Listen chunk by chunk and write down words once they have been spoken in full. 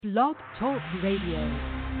Blog Talk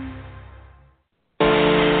Radio.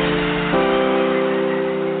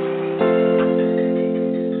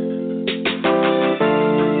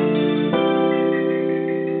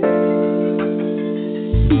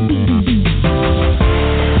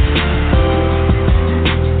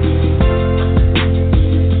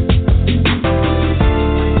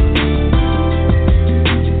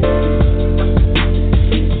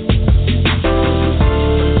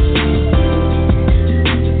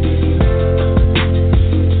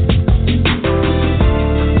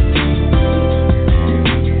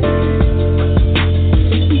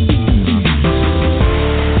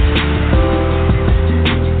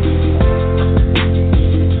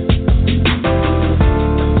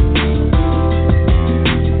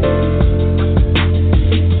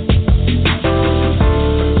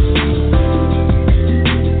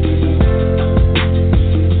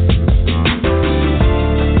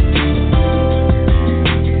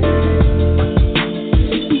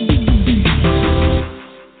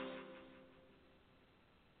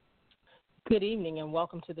 Good evening and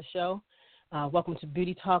welcome to the show. Welcome to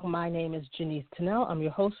Beauty Talk. My name is Gywnnis Mosby. I'm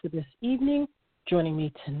your host for this evening. Joining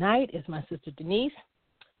me tonight is my sister Denise,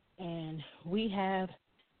 and we have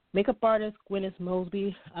makeup artist Gywnnis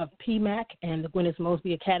Mosby of P.M.A.C and the Gywnnis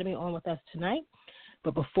Mosby Academy on with us tonight.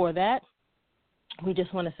 But before that, we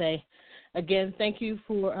just want to say, again, thank you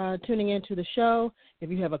for tuning in to the show. If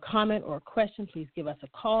you have a comment or a question, please give us a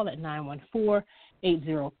call at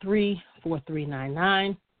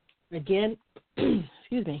 914-803-4399. Again,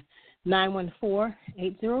 excuse me,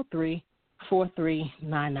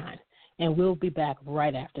 914-803-4399. And we'll be back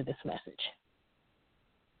right after this message.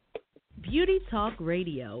 Beauty Talk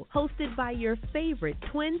Radio, hosted by your favorite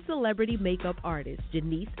twin celebrity makeup artists,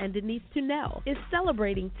 Gywnnis and Denise Tunnell, is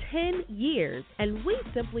celebrating 10 years, and we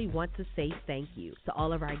simply want to say thank you to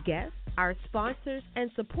all of our guests, our sponsors, and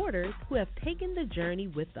supporters who have taken the journey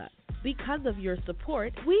with us. Because of your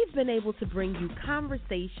support, we've been able to bring you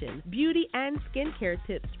conversation, beauty and skincare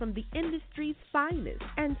tips from the industry's finest,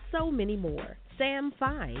 and so many more. Sam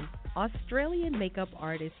Fine, Australian makeup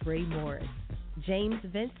artist Ray Morris, James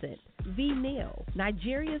Vincent, V. Neal,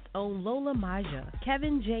 Nigeria's own Lola Maja,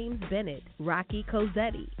 Kevin James Bennett, Rocky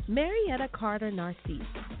Cosetti, Marietta Carter Narcisse,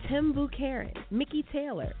 Tim Buchanan, Mickey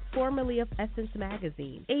Taylor, formerly of Essence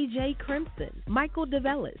Magazine, AJ Crimson, Michael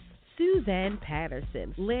DeVellis, Suzanne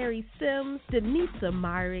Patterson, Larry Sims, Denisa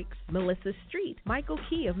Myrick, Melissa Street, Michael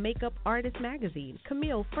Key of Makeup Artist Magazine,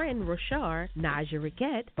 Camille Friend Rochard, Naja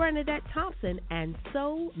Riquette, Bernadette Thompson, and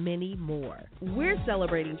so many more. We're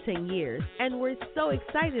celebrating 10 years, and we're so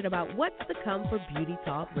excited about what's to come for Beauty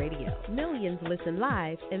Talk Radio. Millions listen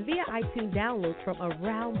live and via iTunes downloads from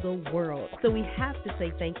around the world. So we have to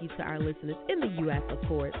say thank you to our listeners in the U.S., of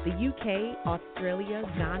course, the UK, Australia,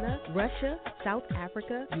 Ghana, Russia, South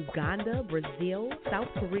Africa, Uganda, Brazil, South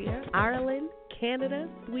Korea, Ireland, Canada,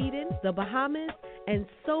 Sweden, the Bahamas, and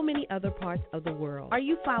so many other parts of the world. Are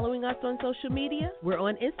you following us on social media? We're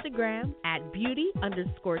on Instagram at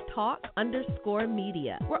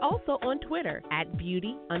beauty_talk_media. We're also on Twitter at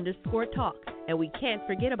beauty_talk. And we can't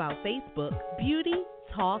forget about Facebook, Beauty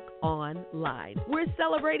Talk Online. We're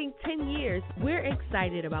celebrating 10 years. We're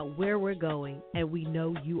excited about where we're going, and we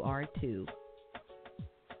know you are too.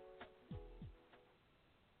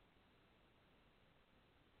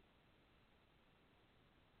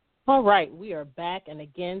 All right, we are back, and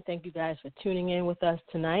again, thank you guys for tuning in with us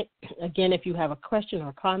tonight. Again, if you have a question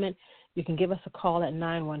or comment, you can give us a call at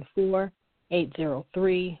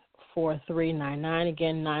 914-803-4399.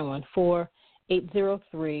 Again,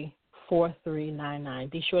 914-803-4399.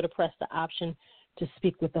 Be sure to press the option to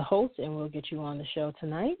speak with the host, and we'll get you on the show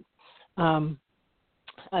tonight.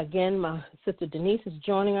 Again, my sister Denise is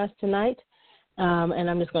joining us tonight, and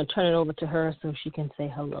I'm just going to turn it over to her so she can say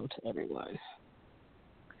hello to everyone.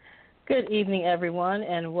 Good evening, everyone,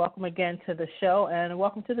 and welcome again to the show, and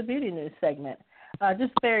welcome to the Beauty News segment.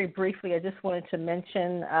 Just very briefly, I just wanted to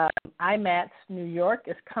mention I.M.A.C. New York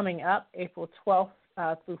is coming up April 12th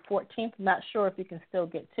through 14th. I'm not sure if you can still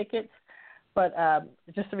get tickets, but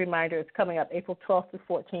just a reminder, it's coming up April 12th through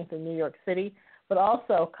 14th in New York City. But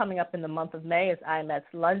also coming up in the month of May is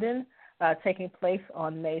I.M.A.C. London, taking place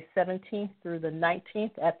on May 17th through the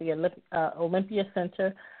 19th at the Olympia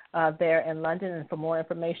Center there in London. And for more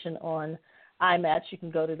information on I.M.A.C., you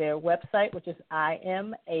can go to their website, which is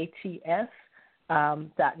imats.net.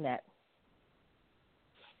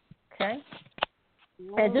 Okay.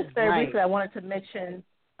 And just very briefly, I wanted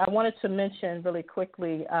to mention really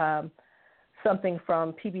quickly something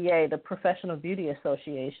from PBA, the Professional Beauty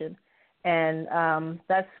Association, and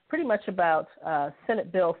that's pretty much about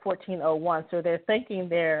Senate Bill 1401. So they're thanking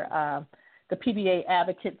their the PBA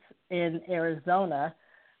advocates in Arizona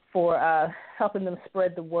for helping them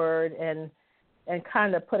spread the word and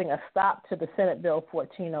kind of putting a stop to the Senate Bill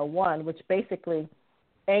 1401, which basically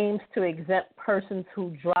aims to exempt persons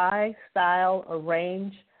who dry, style,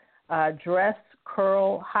 arrange, dress,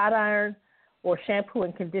 curl, hot iron, or shampoo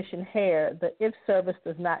and condition hair. The if service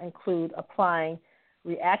does not include applying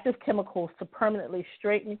reactive chemicals to permanently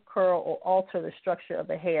straighten, curl, or alter the structure of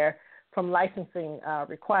the hair from licensing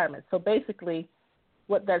requirements. So basically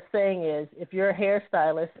what that's saying is if you're a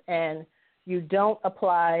hairstylist and you don't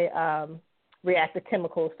apply reactive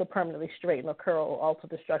chemicals to permanently straighten or curl or alter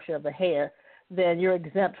the structure of the hair, then you're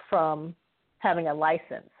exempt from having a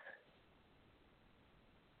license.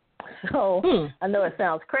 So I know it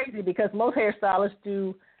sounds crazy because most hairstylists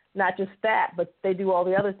do not just that, but they do all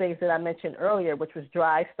the other things that I mentioned earlier, which was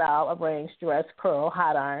dry, style, arrange, dress, curl,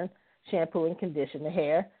 hot iron, shampoo, and condition the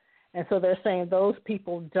hair. And so they're saying those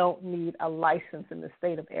people don't need a license in the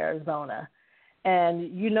state of Arizona.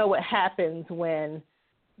 And you know what happens when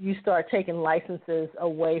you start taking licenses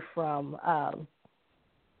away from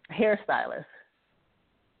hairstylists.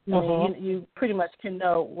 I mean, you pretty much can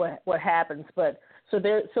know what happens. But so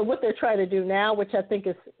what they're trying to do now, which I think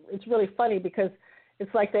it's really funny because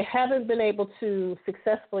it's like they haven't been able to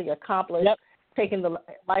successfully accomplish taking the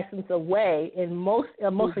license away in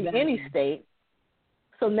mostly any state.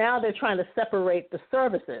 So now they're trying to separate the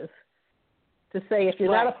services to say if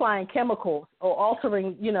you're not applying chemicals or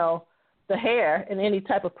altering, the hair in any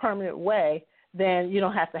type of permanent way, then you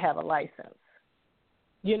don't have to have a license.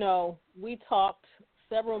 We talked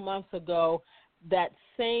several months ago, that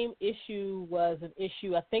same issue was an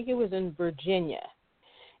issue, I think it was in Virginia,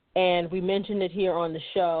 and we mentioned it here on the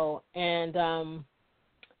show, and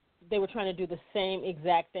they were trying to do the same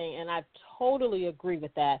exact thing, and I totally agree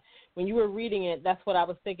with that. When you were reading it, that's what I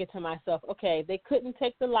was thinking to myself, okay, they couldn't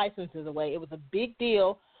take the licenses away. It was a big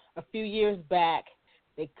deal a few years back.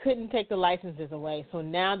 They couldn't take the licenses away, so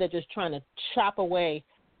now they're just trying to chop away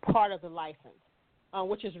part of the license,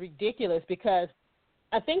 which is ridiculous because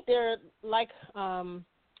I think they're like, I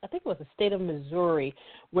think it was the state of Missouri,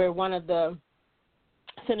 where one of the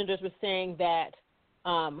senators was saying that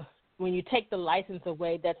when you take the license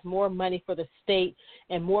away, that's more money for the state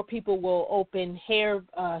and more people will open hair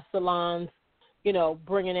salons,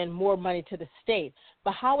 bringing in more money to the state.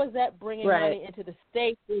 But how is that bringing money into the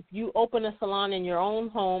state if you open a salon in your own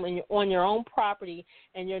home and you're on your own property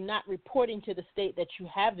and you're not reporting to the state that you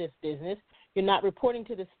have this business? You're not reporting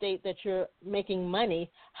to the state that you're making money.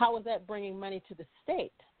 How is that bringing money to the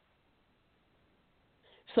state?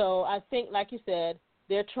 So I think, like you said,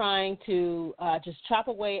 they're trying to just chop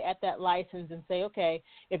away at that license and say, okay,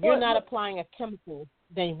 if you're not applying a chemical,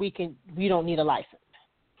 then we don't need a license.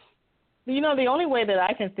 The only way that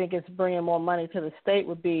I can think is bringing more money to the state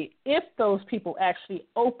would be if those people actually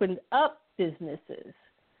opened up businesses.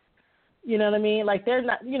 You know what I mean? Like they're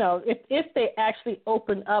not, if they actually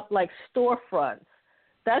open up like storefronts,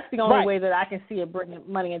 that's the only way that I can see it bringing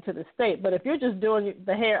money into the state. But if you're just doing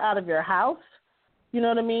the hair out of your house, you know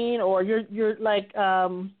what I mean? Or you're like,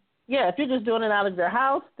 if you're just doing it out of your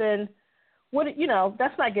house, then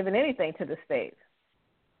that's not giving anything to the state.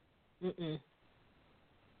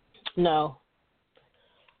 No.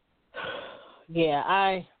 Yeah,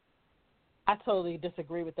 I totally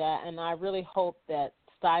disagree with that, and I really hope that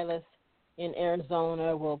stylists in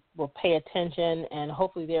Arizona will pay attention, and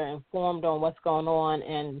hopefully they're informed on what's going on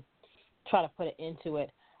and try to put it into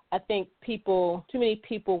it. I think too many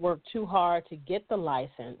people work too hard to get the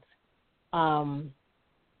license. And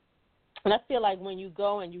I feel like when you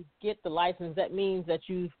go and you get the license, that means that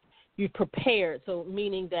you've prepared, so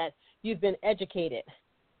meaning that you've been educated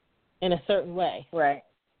in a certain way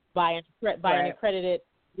by an accredited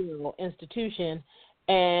institution,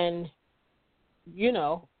 and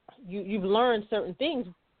you've learned certain things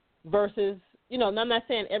versus and I'm not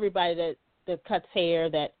saying everybody that cuts hair,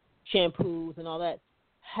 that shampoos and all that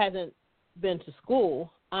hasn't been to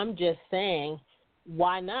school. I'm just saying,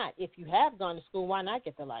 why not? If you have gone to school, why not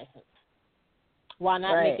get the license? Why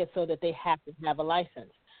not make it so that they have to have a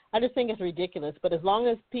license? I just think it's ridiculous. But as long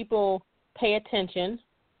as people pay attention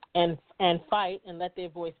and fight and let their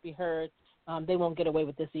voice be heard, they won't get away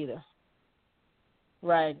with this either.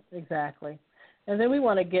 Right, exactly. And then we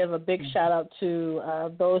want to give a big shout out to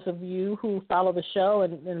those of you who follow the show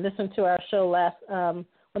and listened to our show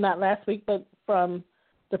not last week, but from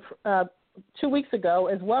 2 weeks ago,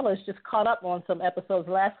 as well as just caught up on some episodes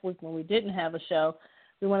last week when we didn't have a show.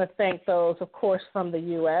 We want to thank those, of course, from the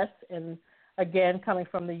U.S. and, again, coming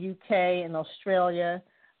from the U.K. and Australia,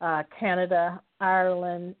 Canada,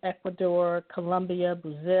 Ireland, Ecuador, Colombia,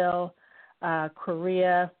 Brazil,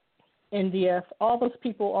 Korea, India, all those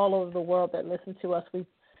people all over the world that listen to us. We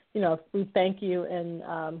thank you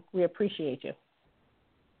and we appreciate you.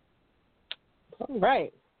 All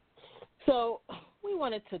right. So we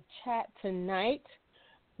wanted to chat tonight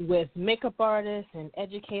with makeup artist and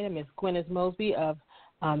educator Ms. Gywnnis Mosby of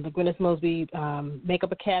the Gywnnis Mosby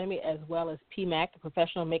Makeup Academy, as well as P.M.A.C, the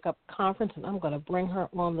Professional Makeup Conference, and I'm going to bring her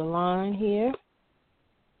on the line here.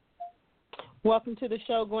 Welcome to the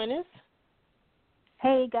show, Gywnnis.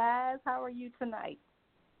 Hey, guys. How are you tonight?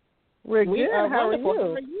 We're good. How are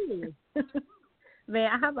wonderful. you? How are you? Man,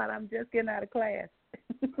 how about I'm just getting out of class?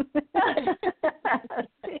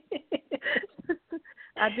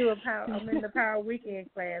 I'm in the Power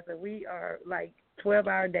Weekend class, and we are like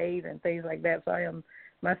 12-hour days and things like that. So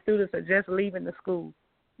my students are just leaving the school.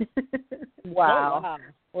 Wow. Oh, wow.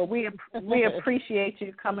 Well, we appreciate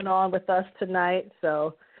you coming on with us tonight.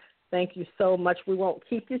 So thank you so much. We won't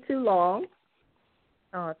keep you too long.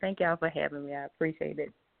 Oh, thank y'all for having me. I appreciate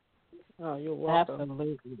it. Oh, you're welcome.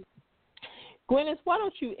 Absolutely. Gywnnis, why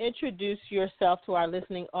don't you introduce yourself to our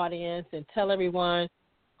listening audience and tell everyone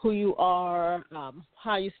who you are,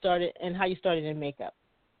 how you started in makeup.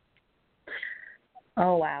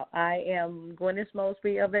 Oh, wow. I am Gywnnis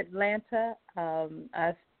Mosby of Atlanta.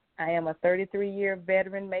 I am a 33-year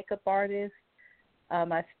veteran makeup artist.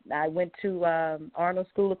 I went to Arnold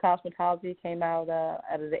School of Cosmetology, came out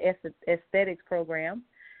of the aesthetics program,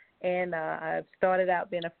 and I started out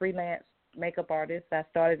being a freelance makeup artist. I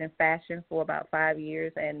started in fashion for about 5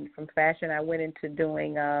 years, and from fashion I went into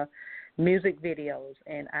doing music videos,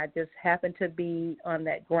 and I just happened to be on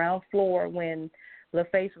that ground floor when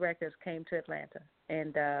LaFace Records came to Atlanta,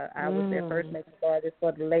 and I was their first makeup artist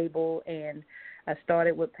for the label, and I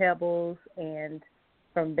started with Pebbles, and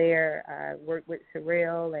from there I worked with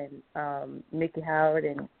Sherelle and Nikki Howard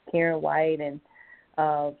and Karen White, and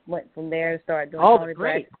went from there and started doing Tony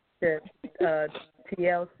Braxton to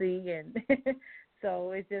TLC, and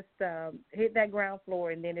so it just hit that ground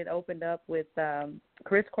floor, and then it opened up with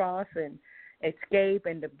Crisscross and Escape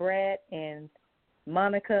and Debrat and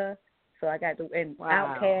Monica. So I got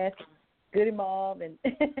Outkast, Goody Mob, and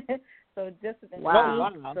so just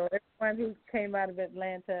wow. So everyone who came out of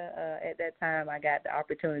Atlanta at that time, I got the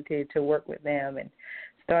opportunity to work with them, and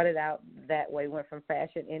started out that way. Went from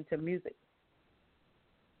fashion into music.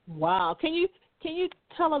 Wow. Can you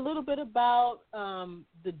tell a little bit about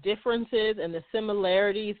the differences and the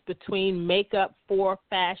similarities between makeup for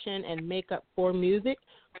fashion and makeup for music,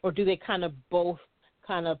 or do they both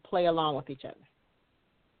play along with each other?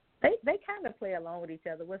 They kind of play along with each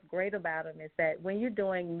other. What's great about them is that when you're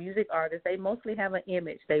doing music artists, they mostly have an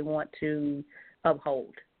image they want to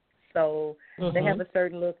uphold. So they have a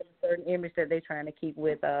certain look and a certain image that they're trying to keep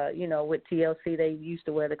with, with TLC, they used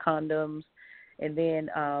to wear the condoms. And then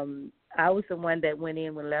I was the one that went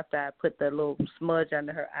in when Left Eye put the little smudge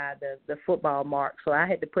under her eye, the football mark. So I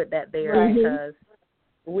had to put that there because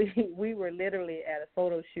we were literally at a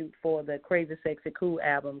photo shoot for the Crazy Sexy Cool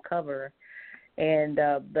album cover. And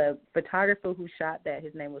the photographer who shot that,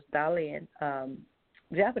 his name was Dalian,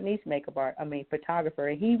 Japanese photographer,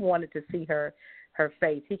 and he wanted to see her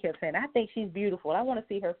face. He kept saying, I think she's beautiful. I want to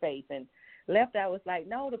see her face. And Left Eye was like,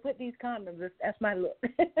 no, to put these condoms, that's my look.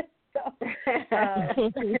 So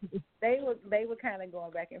they were kind of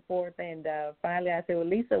going back and forth, and finally I said, well,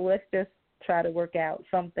 Lisa, let's just try to work out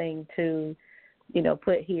something to,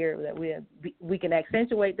 put here that we can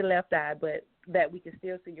accentuate the left eye, but that we can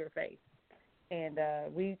still see your face. And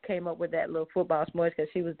we came up with that little football smudge because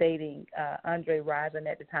she was dating Andre Rison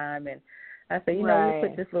at the time, and I said, you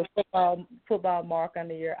put this little football mark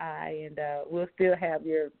under your eye, and we'll still have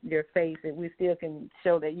your face, and we still can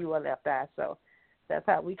show that you are left eye. So that's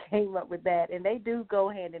how we came up with that. And they do go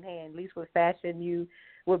hand in hand, at least with fashion.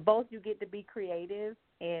 With both, you get to be creative,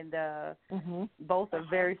 and both are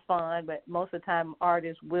very fun, but most of the time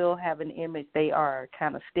artists will have an image they are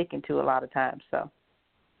kind of sticking to a lot of times. So.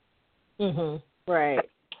 Right.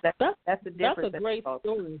 That's the difference. That's a great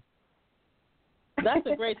story. That's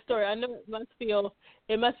a great story. I know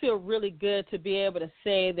it must feel really good to be able to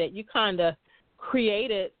say that you kind of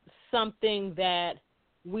created something that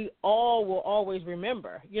we all will always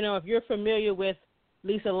remember. If you're familiar with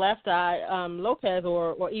Lisa Left Eye Lopez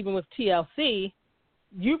or even with TLC,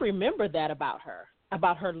 you remember that about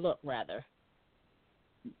her look rather.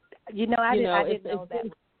 I didn't know that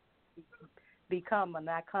would become an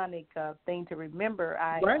iconic thing to remember.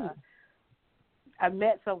 I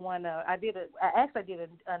met someone. I did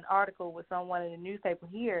an article with someone in the newspaper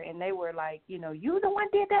here, and they were like, you the one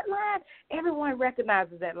did that line. Everyone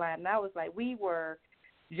recognizes that line, and I was like, we were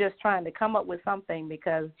just trying to come up with something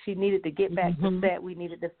because she needed to get back to set. We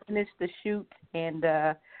needed to finish the shoot, and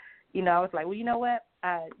I was like, well, you know what?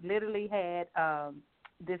 I literally had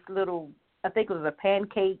this little, I think it was a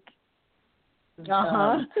pancake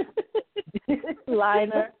liner.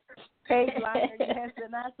 Cake liner, yes.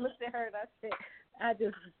 And I looked at her and I said, I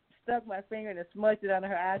just stuck my finger and smudged it under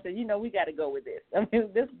her eye. I said, we got to go with this. I mean,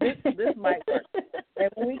 this might work. And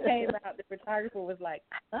when we came out, the photographer was like,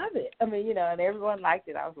 I love it. I mean, and everyone liked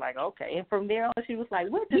it. I was like, okay. And from there on, she was like,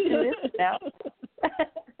 we'll just do this now.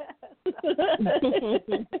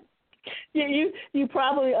 You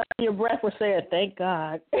probably under your breath were saying, thank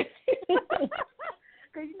God.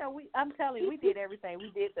 Because, I'm telling you, we did everything. We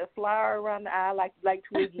did the flower around the eye like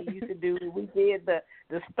Twiggy used to do. We did the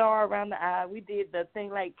star around the eye. We did the thing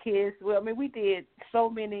like Kiss. Well, I mean, we did so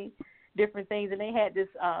many different things. And they had this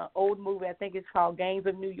old movie, I think it's called Gangs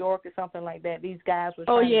of New York or something like that. These guys were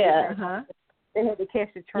trying to get there. They had to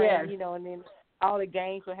catch the train, and then all the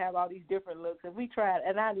gangs would have all these different looks. And we tried,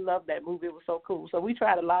 and I loved that movie. It was so cool. So we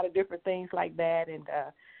tried a lot of different things like that, and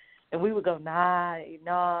we would go, that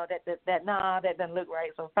doesn't look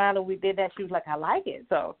right. So finally we did that. She was like, I like it.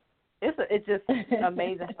 So it's just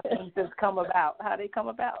amazing how things just come about, how they come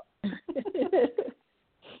about.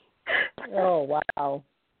 Oh, wow.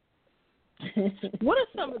 What are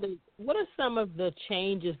some of the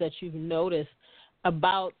changes that you've noticed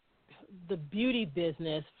about the beauty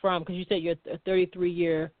business because you said you're 33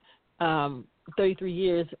 years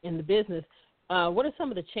in the business? What are some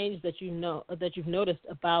of the changes that you've noticed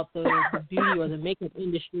about the beauty or the makeup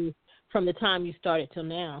industry from the time you started till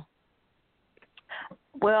now?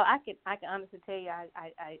 Well, I can honestly tell you,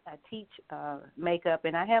 I teach makeup,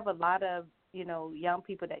 and I have a lot of young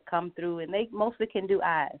people that come through, and they mostly can do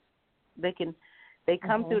eyes. They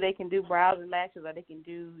come through, they can do brows and lashes, or they can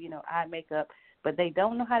do eye makeup, but they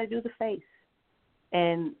don't know how to do the face.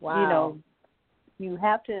 And you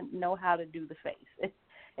have to know how to do the face.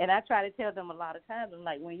 And I try to tell them a lot of times, I'm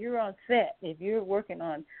like, when you're on set, if you're working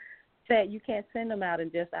on set, you can't send them out in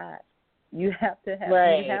just eyes. You have to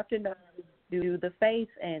you have to know how to do the face.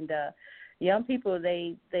 And young people,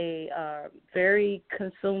 they are very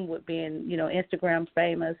consumed with being, Instagram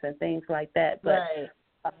famous and things like that. But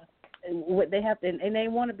what they have to, and they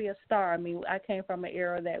want to be a star. I mean, I came from an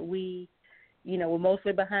era that we, were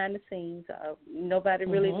mostly behind the scenes. Nobody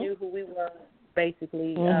really knew who we were,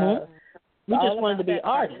 basically. We just wanted to be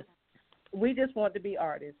artists. We just want to be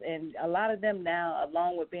artists. And a lot of them now,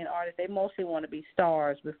 along with being artists, they mostly want to be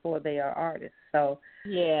stars before they are artists. So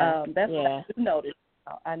that's what I noticed.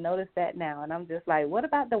 I noticed that now. And I'm just like, what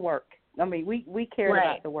about the work? I mean, we care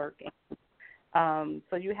about the work.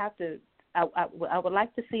 So you have to, I would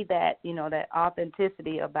like to see that, that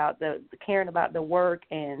authenticity about the caring about the work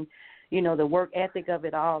and, the work ethic of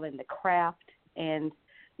it all and the craft. And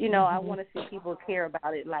I want to see people care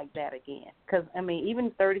about it like that again. Because, I mean,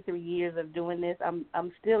 even 33 years of doing this, I'm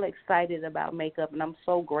still excited about makeup, and I'm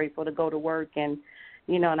so grateful to go to work. And,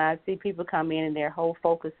 and I see people come in, and their whole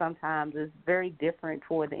focus sometimes is very different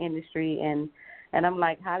for the industry. And I'm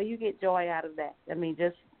like, how do you get joy out of that? I mean,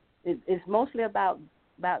 it's mostly about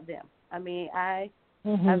them. I mean, I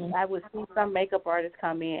would see some makeup artists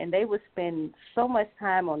come in, and they would spend so much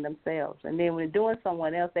time on themselves. And then when doing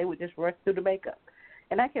someone else, they would just rush through the makeup.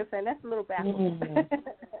 And I kept saying, that's a little backwards.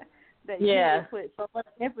 That you put so much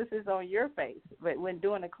emphasis on your face. But when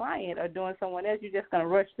doing a client or doing someone else, you're just going to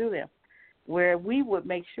rush through them. Where we would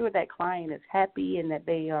make sure that client is happy and that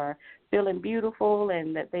they are feeling beautiful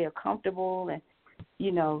and that they are comfortable. And,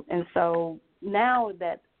 and so now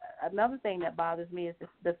that another thing that bothers me is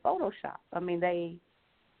the Photoshop. I mean, I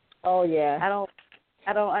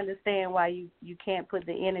don't understand why you can't put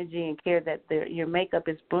the energy and care that your makeup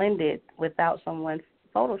is blended without someone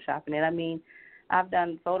photoshopping it. I mean, I've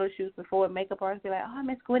done photo shoots before. Makeup artists be like, "Oh,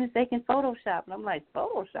 Miss Gywnnis, they can Photoshop," and I'm like,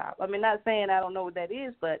 "Photoshop?" I mean, not saying I don't know what that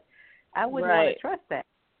is, but I wouldn't want to trust that.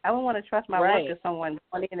 I wouldn't want to trust my work to someone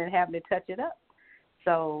going in and having to touch it up.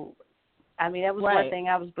 So, I mean, that was one thing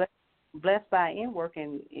I was blessed by in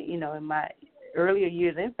working, in my earlier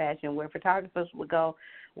years in fashion, where photographers would go,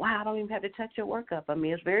 "Wow, I don't even have to touch your work up." I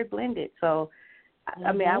mean, it's very blended. So,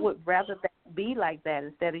 I mean, I would rather that be like that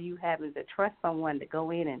instead of you having to trust someone to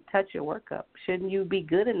go in and touch your work up. Shouldn't you be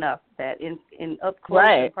good enough that in up close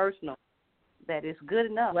and personal, that it's good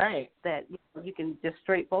enough that you can just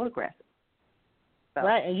straight photograph it? So.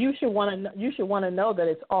 Right, and you should want to know that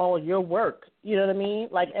it's all your work. You know what I mean?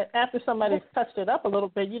 Like after somebody's touched it up a little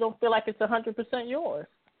bit, you don't feel like it's 100% yours.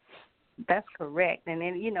 That's correct. And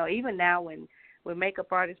then even now when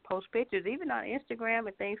makeup artists post pictures, even on Instagram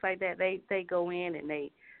and things like that, they go in and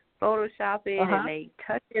they Photoshop it and they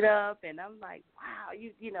touch it up, and I'm like, wow,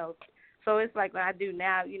 you know. So it's like what I do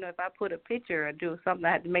now. If I put a picture or do something,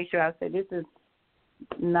 I have to make sure I say this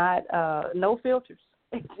not no filters.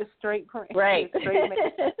 It's just straight print. Right. Straight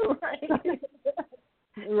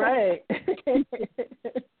right.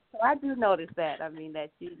 So I do notice that. I mean,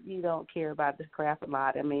 that you don't care about the craft a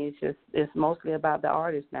lot. I mean, it's mostly about the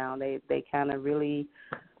artist now. They kind of really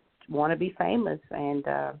want to be famous, and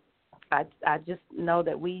I just know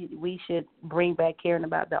that we should bring back caring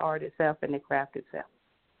about the art itself and the craft itself.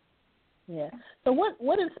 Yeah. So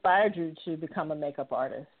what inspired you to become a makeup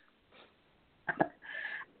artist?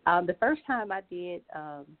 The first time I did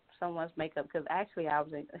someone's makeup, because actually I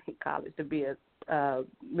was in college to be a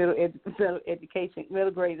middle grade education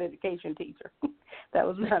teacher. That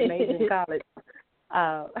was my major in college.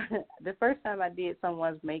 The first time I did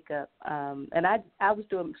someone's makeup, and I was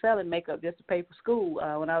selling makeup just to pay for school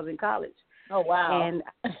when I was in college. Oh, wow. And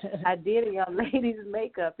I did a young lady's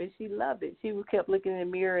makeup, and she loved it. She kept looking in the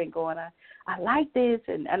mirror and going, I like this.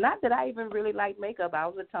 And not that I even really liked makeup. I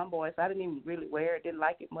was a tomboy, so I didn't even really wear it, didn't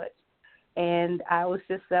like it much. And I was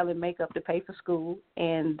just selling makeup to pay for school.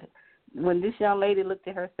 And when this young lady looked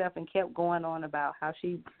at herself and kept going on about how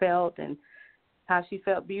she felt and how she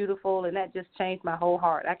felt beautiful, and that just changed my whole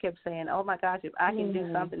heart. I kept saying, oh, my gosh, if I can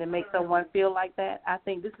do something to make someone feel like that, I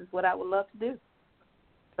think this is what I would love to do.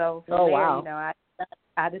 So from there, wow. you know,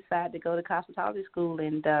 I decided to go to cosmetology school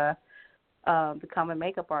and become a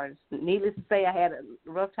makeup artist. Needless to say, I had a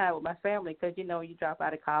rough time with my family because, you know, you drop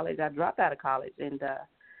out of college. I dropped out of college, and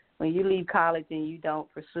when you leave college and you don't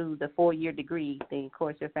pursue the 4-year degree, then, of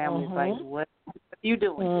course, your family's like, what are you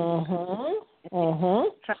doing?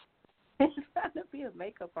 Trying to be a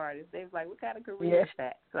makeup artist. They was like, what kind of career is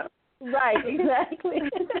that? So. Right, exactly.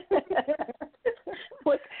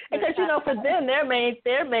 Because, you know, for them, their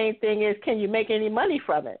main thing is, can you make any money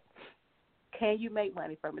from it? Can you make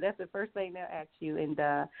money from it? That's the first thing they'll ask you. And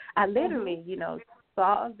I literally, you know,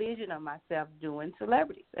 saw a vision of myself doing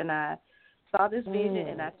celebrities. And I saw this vision,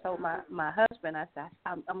 and I told my husband, I said,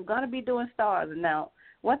 I'm going to be doing stars. And now,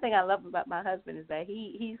 one thing I love about my husband is that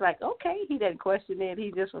he's like, okay, he didn't question it.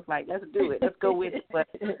 He just was like, let's do it. Let's go with it. But,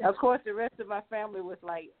 of course, the rest of my family was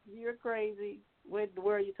like, you're crazy. What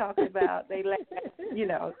were you talking about? They laughed, you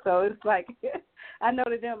know. So it's like, I know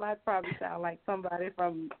to them I probably sound like somebody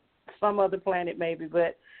from some other planet maybe.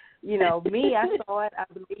 But, you know, me, I saw it. I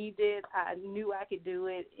believed it. I knew I could do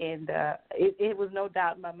it. And it was no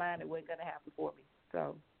doubt in my mind it wasn't going to happen for me.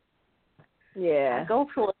 So, yeah. I go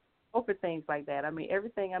for things like that. I mean,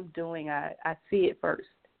 everything I'm doing, I see it first,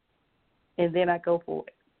 and then I go for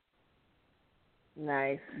it.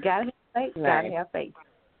 Nice. Gotta have faith. Nice. Gotta have faith.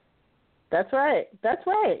 That's right. That's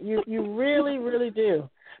right. You really, really do.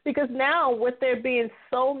 Because now with there being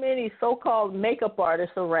so many so-called makeup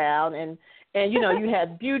artists around, and you know, you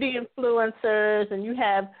have beauty influencers, and you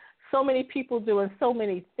have so many people doing so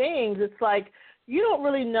many things, it's like you don't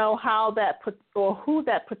really know how or who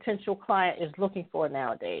that potential client is looking for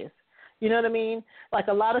nowadays. You know what I mean? Like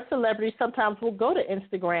a lot of celebrities sometimes will go to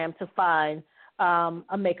Instagram to find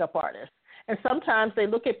a makeup artist. And sometimes they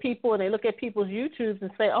look at people and they look at people's YouTubes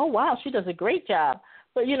and say, oh, wow, she does a great job.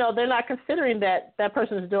 But, you know, they're not considering that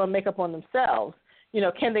person is doing makeup on themselves. You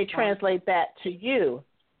know, can they translate that to you?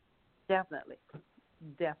 Definitely.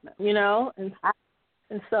 You know, and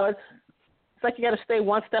so it's like you got to stay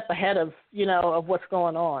one step ahead of, you know, of what's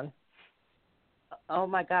going on. Oh,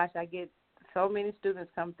 my gosh, I get so many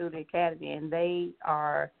students come through the academy, and they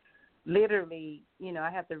are literally, you know,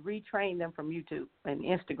 I have to retrain them from YouTube and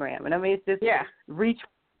Instagram. And I mean, it's just retrain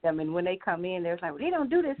them. And when they come in, they're like, well, they don't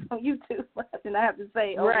do this on YouTube. And I have to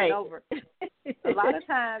say over and over. A lot of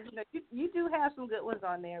times, you know, you do have some good ones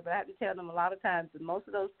on there, but I have to tell them a lot of times that most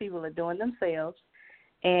of those people are doing themselves,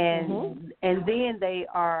 and then they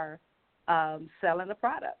are selling a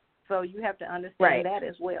product. So you have to understand that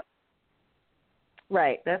as well.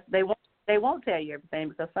 Right. They won't tell you everything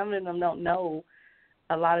because some of them don't know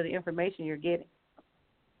a lot of the information you're getting.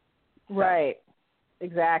 So. Right.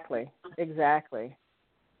 Exactly.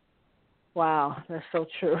 Wow, that's so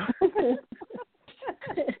true.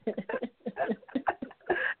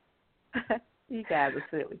 You guys are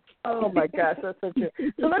silly. Oh my gosh, that's so true.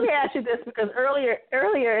 So let me ask you this, because earlier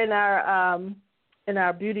in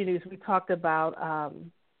our beauty news we talked about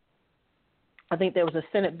I think there was a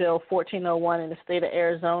Senate Bill 1401 in the state of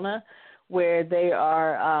Arizona where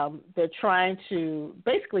they're trying to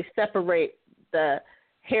basically separate the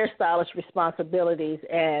hairstylist responsibilities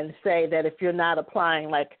and say that if you're not applying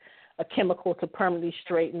like a chemical to permanently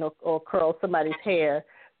straighten or curl somebody's hair,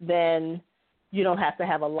 then you don't have to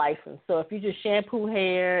have a license. So if you just shampoo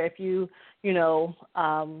hair, if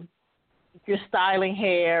if you're styling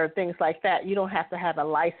hair or things like that, you don't have to have a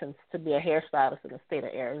license to be a hairstylist in the state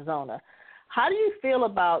of Arizona. how do you feel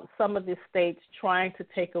about some of the states trying to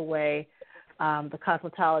take away the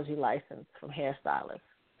cosmetology license from hairstylists?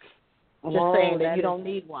 Just saying that you don't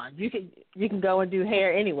need one. You can go and do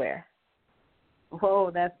hair anywhere.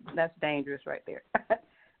 Whoa, that's dangerous right there.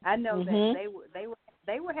 I know that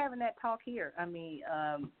they were having that talk here. I mean,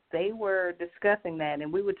 they were discussing that,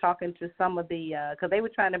 and we were talking to some of the because they were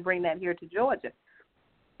trying to bring that here to Georgia,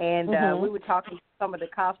 and we were talking to some of the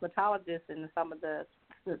cosmetologists and some of the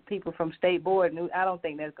people from state board, and I don't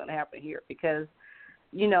think that's going to happen here because,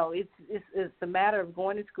 you know, it's a matter of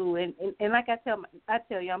going to school, and like I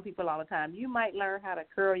tell young people all the time, you might learn how to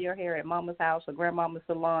curl your hair at mama's house or grandmama's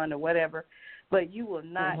salon or whatever, but you will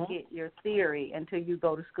not get your theory until you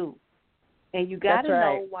go to school, and you got to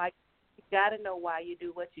know why. You got to know why you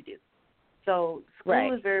do what you do. So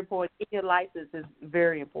school is very important. Getting your license is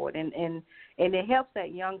very important, and it helps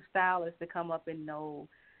that young stylist to come up and know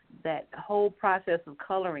that whole process of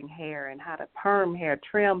coloring hair and how to perm hair,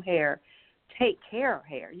 trim hair, take care of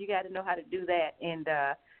hair. You got to know how to do that. And,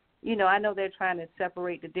 you know, I know they're trying to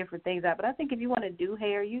separate the different things out, but I think if you want to do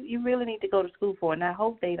hair, you really need to go to school for it. And I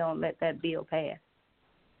hope they don't let that bill pass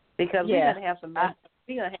because we're going to have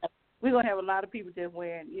we're going to have a lot of people just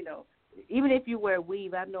wearing, you know, even if you wear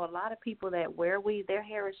weave, I know a lot of people that wear weave, their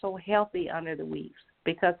hair is so healthy under the weaves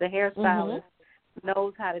because the hairstylist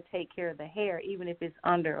knows how to take care of the hair, even if it's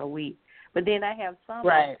under a weave. But then I have some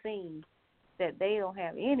I've seen that they don't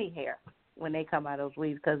have any hair when they come out of those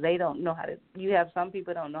weaves because they don't know how to. You have some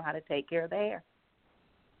people don't know how to take care of their hair.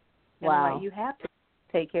 And like, you have to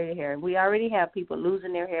take care of your hair. And we already have people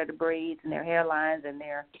losing their hair to braids and their hairlines and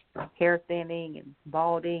their hair thinning and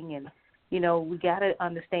balding, and you know we got to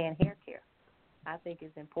understand hair care. I think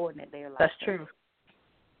it's important that they're like that's true.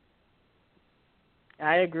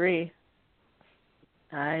 I agree.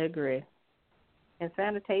 And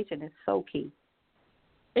sanitation is so key.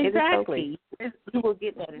 Exactly. It is so key. You will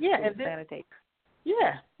get that in sanitation.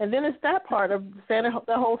 Yeah, and then it's that part of the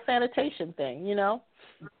whole sanitation thing, you know.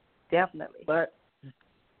 Definitely. But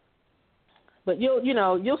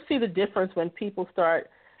you'll see the difference when people start,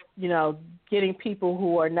 you know, getting people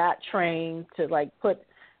who are not trained to like put,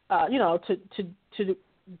 you know, to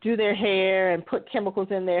do their hair and put chemicals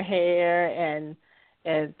in their hair and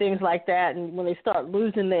things like that. And when they start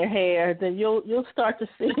losing their hair, then you'll start to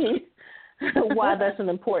see why that's an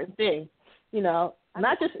important thing. You know,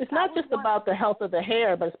 it's not just about the health of the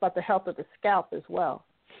hair, but it's about the health of the scalp as well.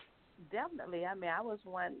 Definitely. I mean, I was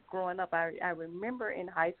one growing up. I remember in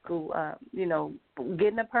high school, you know,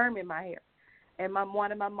 getting a perm in my hair, and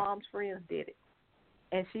one of my mom's friends did it,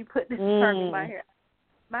 and she put this perm in my hair.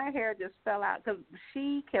 My hair just fell out because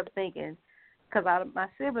she kept thinking. Because out of my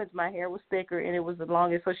siblings, my hair was thicker and it was the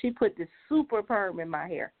longest, so she put this super perm in my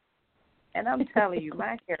hair. And I'm telling you,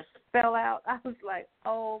 my hair fell out. I was like,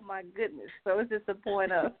 oh, my goodness. So it's just a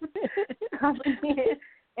point of coming in,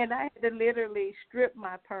 and I had to literally strip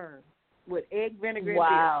my perm with egg vinegar and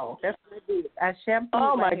beer. That's what I did. I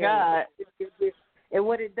shampooed my hair. God. And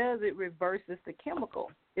what it does, it reverses the chemical.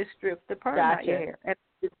 It strips the perm out of your hair. And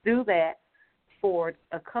to do that, for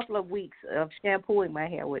a couple of weeks of shampooing my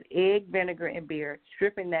hair with egg, vinegar, and beer,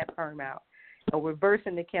 stripping that perm out, or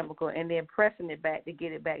reversing the chemical, and then pressing it back to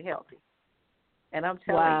get it back healthy. And I'm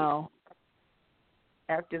telling you,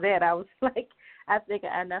 after that, I was like, I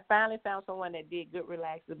finally found someone that did good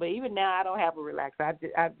relaxers. But even now, I don't have a relaxer.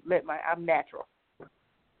 I'm natural.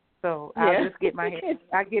 So I just get my hair,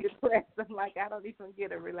 I get it pressed. I'm like, I don't even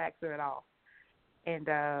get a relaxer at all. And,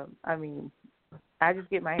 I mean, I just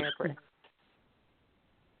get my hair pressed.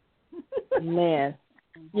 Man,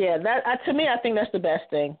 yeah, to me, I think that's the best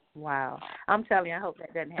thing. Wow, I'm telling you, I hope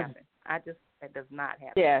that doesn't happen. That does not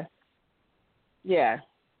happen. Yeah.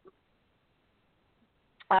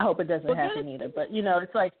 I hope it doesn't happen either. But you know,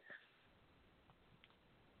 it's like,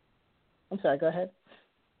 I'm sorry. Go ahead.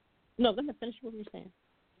 No, go ahead. Finish what you were saying.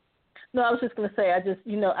 No, I was just going to say, I just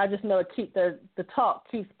know the talk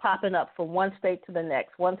keeps popping up from one state to the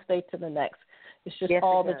next, It's just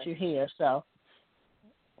all that you hear. So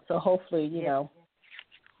hopefully, you know,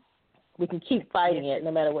 we can keep fighting it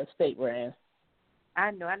no matter what state we're in.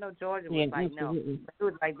 I know Georgia was like, no. It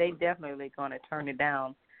was like they definitely going to turn it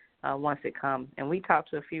down once it comes. And we talked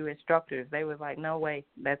to a few instructors. They was like, no way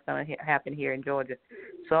that's going to happen here in Georgia.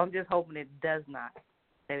 So I'm just hoping it does not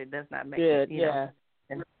make it, you know.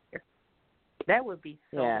 That would be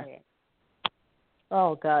so bad.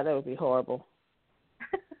 Oh, God, that would be horrible.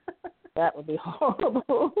 That would be horrible.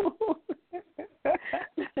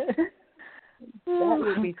 That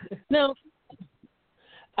would be no.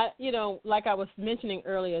 You know, like I was mentioning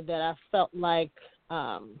earlier, that I felt like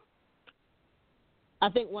I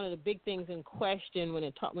think one of the big things in question when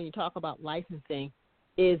you talk about licensing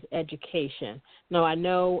is education. Now, I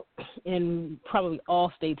know in probably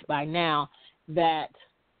all states by now that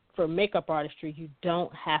for makeup artistry you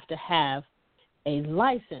don't have to have a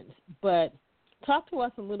license, but talk to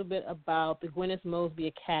us a little bit about the Gywnnis Mosby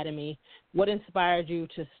Academy. What inspired you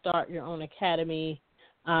to start your own academy?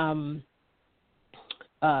 What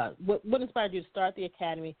inspired you to start the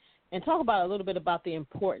academy? And talk about a little bit about the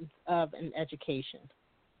importance of an education.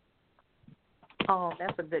 Oh,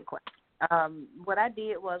 that's a good question. What I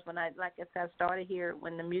did was when I started here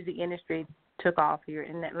when the music industry took off here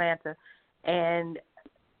in Atlanta, and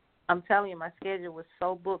I'm telling you, my schedule was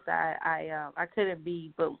so booked. I couldn't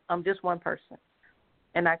be, but I'm just one person,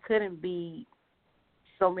 and I couldn't be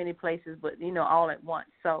so many places, but all at once.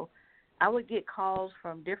 So I would get calls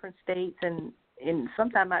from different states, and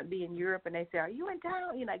sometimes I'd be in Europe, and they say, "Are you in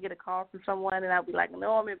town?" I get a call from someone, and I'd be like,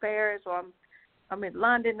 "No, I'm in Paris, or I'm in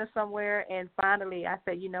London or somewhere." And finally, I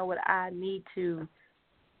said, "You know what? I need to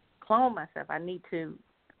clone myself. I need to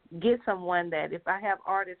get someone that if I have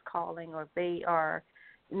artists calling, or if they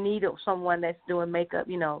need someone that's doing makeup,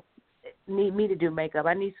 need me to do makeup.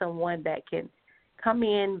 I need someone that can come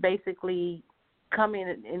in, basically come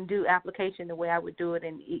in and do application the way I would do it,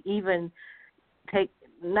 and even take."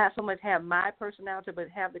 Not so much have my personality, but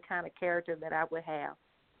have the kind of character that I would have.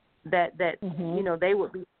 That Mm-hmm. They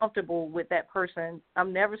would be comfortable with that person.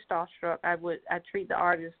 I'm never starstruck. I treat the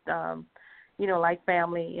artist, like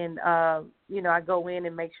family, and I go in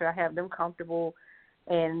and make sure I have them comfortable,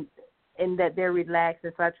 and that they're relaxed.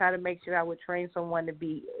 And so I try to make sure I would train someone to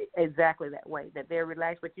be exactly that way. That they're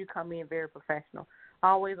relaxed, but you come in very professional,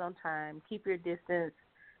 always on time. Keep your distance.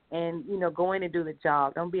 And, go in and do the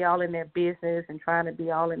job. Don't be all in their business and trying to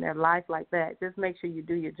be all in their life like that. Just make sure you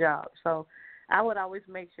do your job. So I would always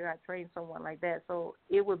make sure I train someone like that. So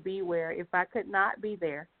it would be where if I could not be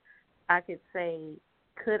there, I could say,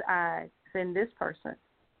 could I send this person?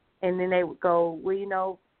 And then they would go,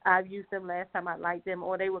 well, I've used them last time I liked them.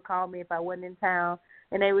 Or they would call me if I wasn't in town.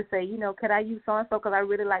 And they would say, could I use so-and-so because I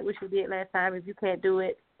really like what you did last time. If you can't do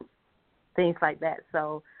it, things like that.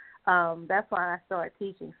 So that's why I started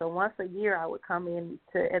teaching. So once a year I would come in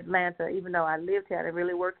to Atlanta, even though I lived here, I didn't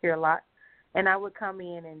really work here a lot. And I would come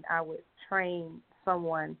in and I would train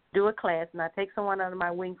someone, do a class, and I take someone under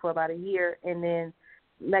my wing for about a year and then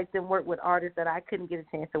let them work with artists that I couldn't get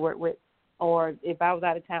a chance to work with. Or if I was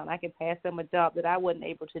out of town, I could pass them a job that I wasn't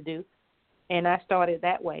able to do. And I started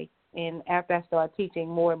that way. And after I started teaching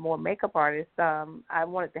more and more makeup artists, I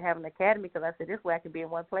wanted to have an academy because I said this way I could be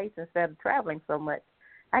in one place instead of traveling so much.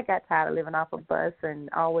 I got tired of living off a bus and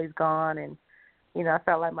always gone, and, I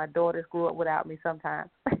felt like my daughters grew up without me sometimes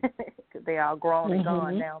because they all grown and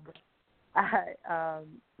gone now. But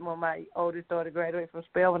when my oldest daughter graduated from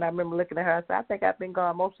Spelman, I remember looking at her, I said, I think I've been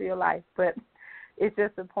gone most of your life. But it's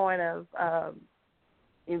just a point of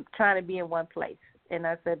trying to be in one place. And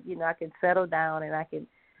I said, I can settle down and I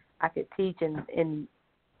could teach and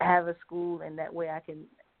have a school, and that way I can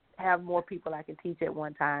have more people I can teach at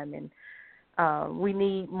one time. And we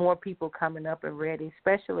need more people coming up and ready,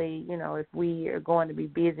 especially, if we are going to be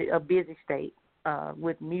a busy state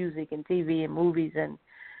with music and TV and movies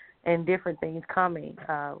and different things coming.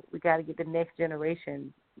 We got to get the next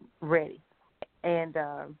generation ready. And,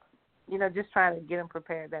 just trying to get them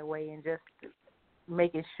prepared that way and just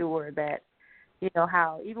making sure that,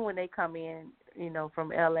 how even when they come in,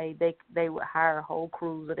 from L.A., they would hire a whole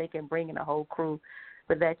crew so they can bring in a whole crew,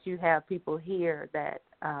 but that you have people here that,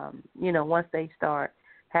 once they start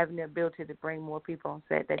having the ability to bring more people on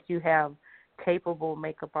set, that you have capable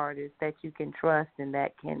makeup artists that you can trust and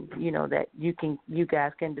that can, that you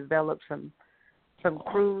guys can develop some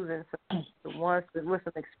crews and some ones with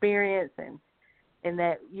some experience and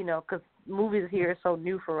that, because movies here are so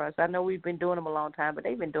new for us. I know we've been doing them a long time, but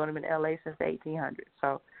they've been doing them in L.A. since the 1800s.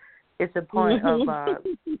 So it's a point of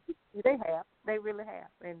they really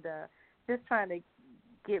have, and just trying to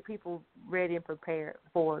get people ready and prepared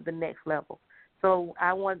for the next level. So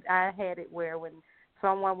I had it where when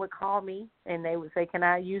someone would call me and they would say, can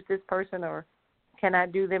I use this person or can I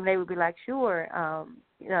do them? They would be like, sure.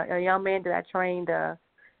 A young man that I trained,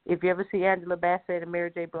 if you ever see Angela Bassett and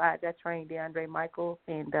Mary J. Blige, I trained DeAndre Michael,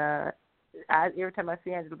 and every time I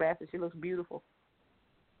see Angela Bassett, she looks beautiful.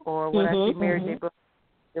 Or when I see Mary J. Blige,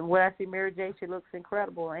 and when I see Mary J., she looks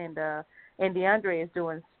incredible. And DeAndre is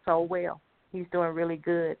doing so well. He's doing really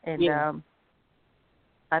good. And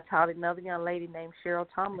I taught another young lady named Cheryl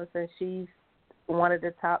Thomas, and she's one of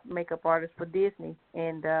the top makeup artists for Disney.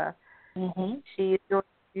 And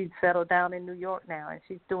she's settled down in New York now, and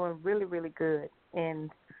she's doing really, really good. And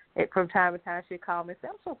from time to time she'd call me and say,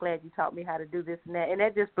 I'm so glad you taught me how to do this and that. And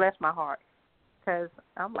that just blessed my heart because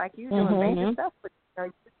I'm like, you're doing major stuff.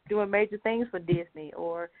 You're doing major things for Disney.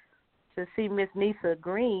 Or to see Miss Nisa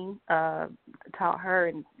Green taught her,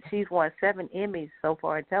 and she's won 7 Emmys so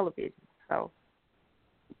far in television. So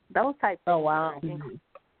those type of things. Oh, wow.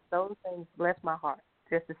 Those things bless my heart,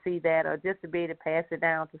 just to see that, or just to be able to pass it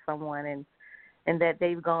down to someone and that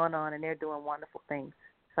they've gone on and they're doing wonderful things.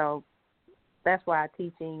 So that's why I'm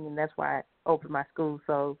teaching, and that's why I open my school.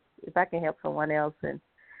 So if I can help someone else and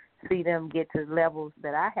see them get to levels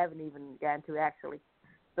that I haven't even gotten to, actually.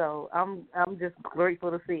 So I'm just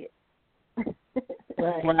grateful to see it.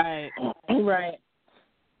 Right.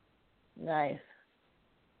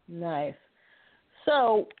 Nice.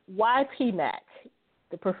 So why PMAC,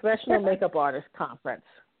 the Professional Makeup Artist Conference?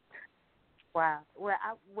 Wow. Well,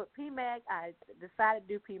 with P.M.A.C, I decided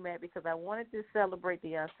to do P.M.A.C because I wanted to celebrate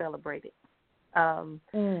the uncelebrated.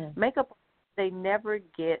 Makeup, they never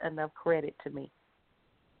get enough credit to me.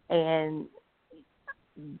 And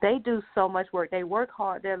they do so much work. They work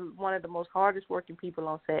hard. They're one of the most hardest working people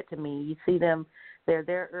on set to me. You see them, they're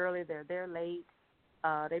there early, they're there late.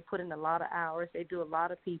 They put in a lot of hours. They do a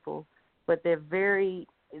lot of people, but they're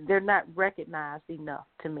not recognized enough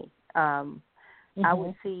to me. I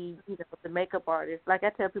would see, the makeup artist. Like I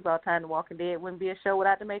tell people all the time, The Walking Dead wouldn't be a show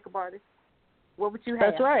without the makeup artist. What would you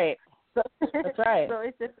have? That's right. That's right. So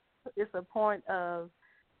it's a point of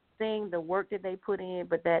seeing the work that they put in,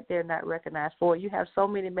 but that they're not recognized for. You have so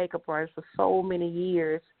many makeup artists for so many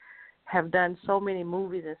years, have done so many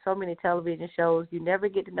movies and so many television shows. You never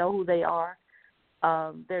get to know who they are.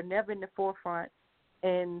 They're never in the forefront.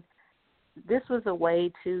 And this was a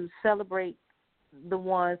way to celebrate the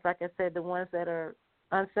ones, like I said, the ones that are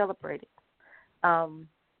uncelebrated.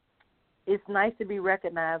 It's nice to be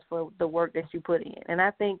recognized for the work that you put in. And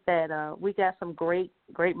I think that we got some great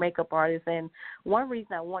makeup artists. And one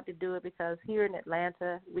reason I want to do it because here in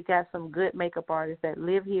Atlanta, we got some good makeup artists that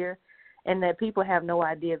live here and that people have no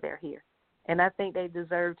idea they're here. And I think they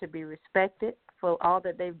deserve to be respected for all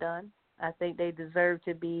that they've done. I think they deserve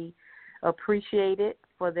to be appreciated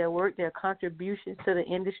for their work, their contributions to the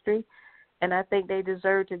industry. And I think they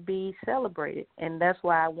deserve to be celebrated. And that's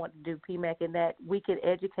why I want to do P.M.A.C, and that we can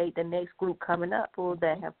educate the next group coming up who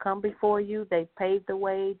that have come before you. They've paved the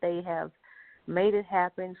way. They have made it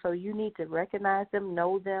happen. So you need to recognize them,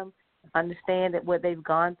 know them, understand that what they've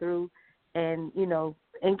gone through, and,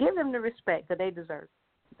 and give them the respect that they deserve.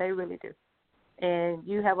 They really do. And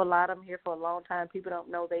you have a lot of them here for a long time. People don't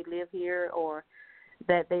know they live here or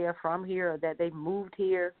that they are from here or that they moved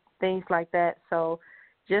here, things like that. So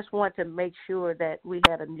just want to make sure that we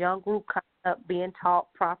had a young group coming up being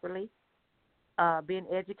taught properly, being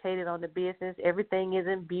educated on the business. Everything is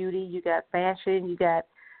in beauty. You got fashion. You got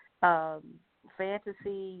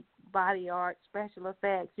fantasy, body art, special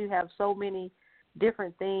effects. You have so many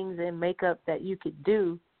different things in makeup that you could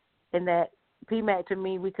do, and that P.M.A.C, to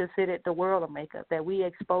me, we consider it the world of makeup, that we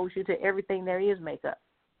expose you to everything there is makeup.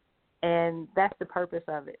 And that's the purpose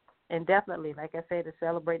of it. And definitely, like I said, to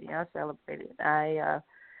celebrate the uncelebrated. I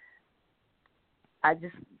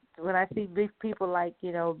just, when I see big people like,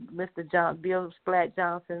 Mr. Bill Splat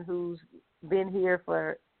Johnson, who's been here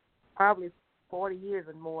for probably 40 years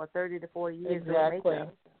or more, 30 to 40 years doing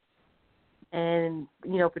makeup. And,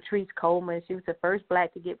 Patrice Coleman, she was the first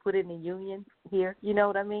black to get put in the union here, you know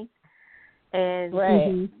what I mean? And,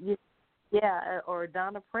 or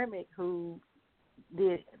Donna Primick, who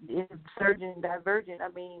did Surgeon Divergent. I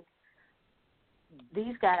mean,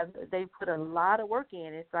 these guys, they put a lot of work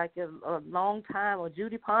in. It's like a long time. Or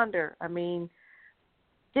Judy Ponder. I mean,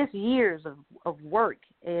 just years of work.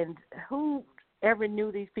 And who ever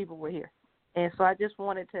knew these people were here? And so I just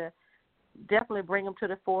wanted to definitely bring them to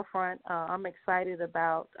the forefront. I'm excited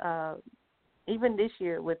about even this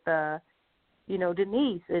year with,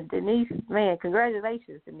 Denise. And Denise, man,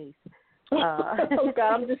 congratulations, Denise. Oh,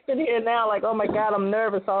 God, I'm just sitting here now like, oh, my God, I'm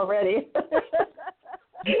nervous already.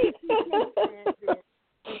 Being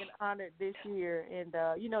honored this year, and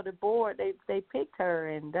the board, they picked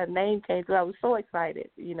her, and that name came through. I was so excited,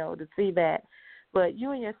 to see that. But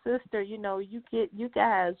you and your sister, you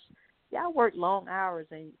guys, y'all work long hours,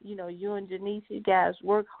 and you and Janice, you guys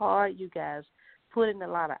work hard. You guys put in a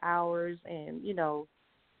lot of hours, and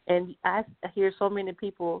and I hear so many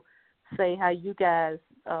people say how you guys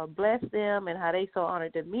bless them and how they so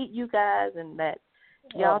honored to meet you guys, and that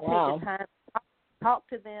y'all take the time to talk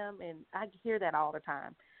to them. And I hear that all the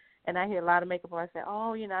time. And I hear a lot of makeup artists say,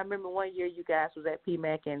 oh, I remember one year you guys was at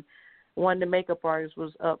P.M.A.C, and one of the makeup artists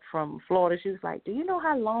was up from Florida. She was like, do you know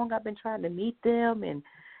how long I've been trying to meet them? And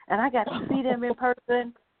I got to see them in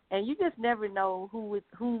person. and you just never know whose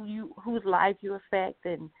life you affect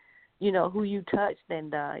and, you know, who you touched.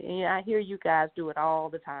 And I hear you guys do it all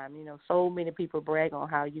the time. You know, so many people brag on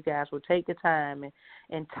how you guys will take the time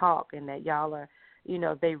and talk, and that y'all are, you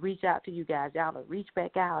know, if they reach out to you guys, y'all will reach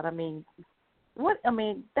back out. I mean,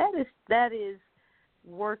 that is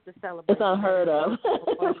worth the celebration. It's unheard of.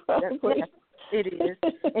 Yes, it is.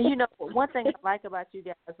 And, you know, one thing I like about you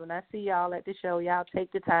guys, when I see y'all at the show, y'all take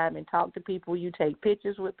the time and talk to people. You take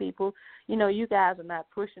pictures with people. You know, you guys are not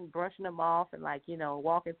brushing them off and, like, you know,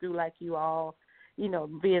 walking through like you all, you know,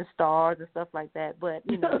 being stars and stuff like that. But,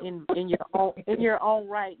 you know, in your own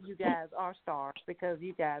right, you guys are stars because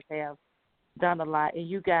you guys have done a lot and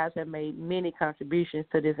you guys have made many contributions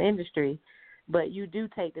to this industry. But you do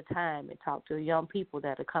take the time and talk to young people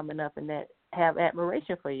that are coming up and that have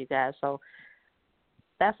admiration for you guys. So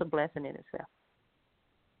that's a blessing in itself.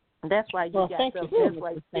 And that's why you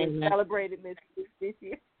celebrated this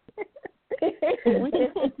year.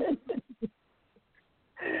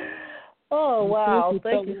 Oh, wow.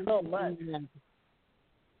 Thank you so much.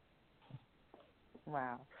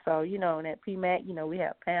 Wow. So, you know, in that PMAC, you know, we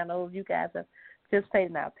have panels. You guys are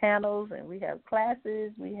participating in our panels, and we have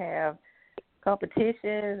classes. We have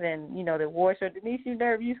competitions and, you know, the award show. Denise, you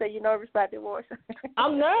nervous? You say you're nervous about the award show?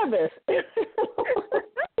 I'm nervous.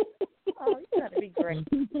 Oh, you gotta be great.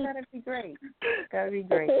 Gotta be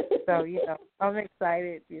great. So, you know, I'm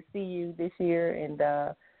excited to see you this year, and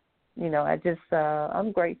you know,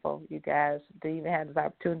 I'm grateful you guys to even have this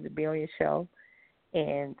opportunity to be on your show,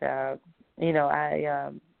 and you know,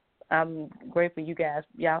 I'm grateful you guys,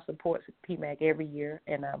 y'all support PMAC every year,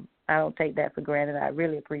 and I don't take that for granted. I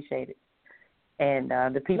really appreciate it. And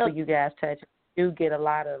the people you guys touch do get a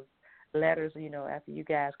lot of letters, you know, after you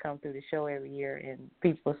guys come through the show every year, and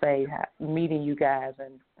people say meeting you guys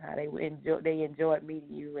and how they enjoyed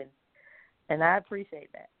meeting you, and I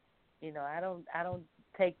appreciate that. You know, I don't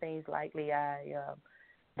take things lightly. I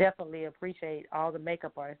definitely appreciate all the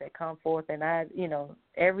makeup artists that come forth, and you know,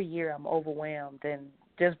 every year I'm overwhelmed and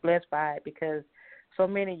just blessed by it because so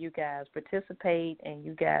many of you guys participate and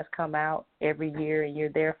you guys come out every year and you're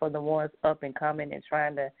there for the ones up and coming and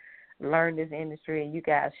trying to learn this industry, and you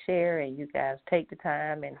guys share and you guys take the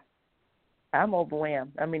time, and I'm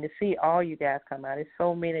overwhelmed. I mean, to see all you guys come out, there's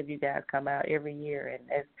so many of you guys come out every year,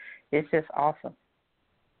 and it's just awesome.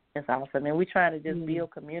 It's awesome. And we're trying to just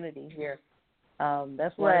build community here.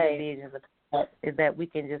 That's one of the visions is that we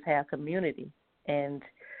can just have community, and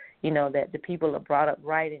you know, that the people are brought up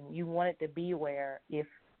right, and you want it to be where if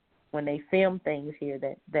when they film things here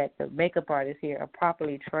that the makeup artists here are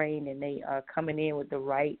properly trained and they are coming in with the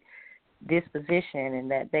right disposition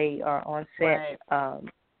and that they are on set,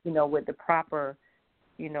 you know, with the proper,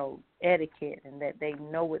 you know, etiquette, and that they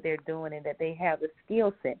know what they're doing and that they have the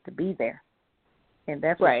skill set to be there. And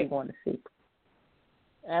that's what we want to see.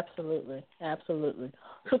 Absolutely.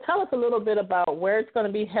 So tell us a little bit about where it's going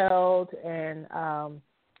to be held and how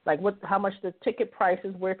much the ticket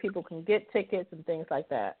prices, where people can get tickets and things like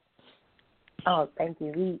that. Oh, thank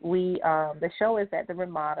you. We the show is at the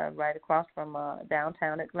Ramada, right across from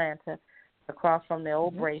downtown Atlanta, across from the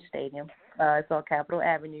old Braves Stadium. It's on Capitol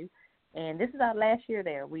Avenue, and this is our last year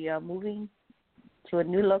there. We are moving to a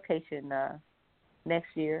new location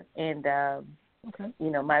next year, and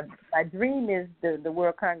you know, my dream is the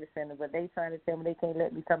World Congress Center, but they trying to tell me they can't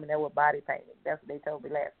let me come in there with body painting. That's what they told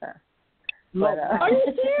me last time. But, are you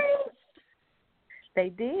serious? They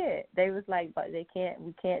did. They was like, but we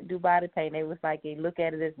can't do body paint. They was like, they look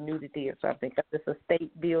at it as nudity or something because it's a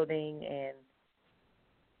state building, and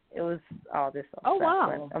it was all this. Oh stuff.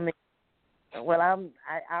 Wow! But, I mean, well, I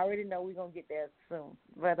already know we're gonna get there soon.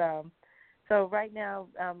 But so right now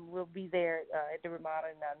we'll be there at the Ramada,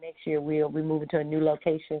 and next year we'll be moving to a new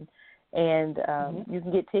location, and you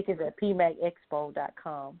can get tickets at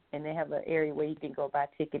PMACexpo.com, and they have an area where you can go buy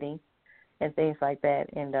ticketing and things like that.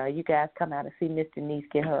 And you guys come out and see Miss Denise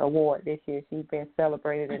get her award this year. She's been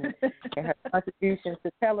celebrated in her contributions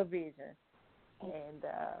to television. And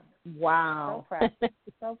wow,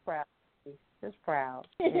 so proud, just proud.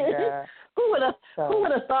 And, who would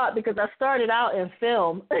have thought? Because I started out in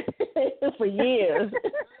film for years,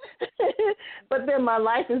 but then my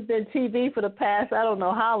life has been TV for the past I don't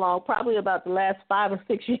know how long, probably about the last 5 or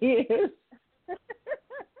 6 years.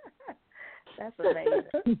 That's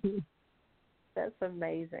amazing. That's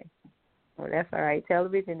amazing. Well, that's all right.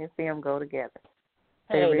 Television and film go together.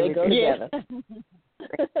 They go together.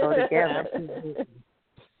 They go together.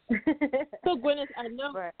 So, Gywnnis,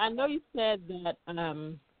 I know you said that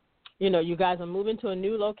you know, you guys are moving to a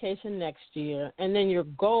new location next year, and then your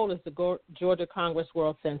goal is to go Georgia Congress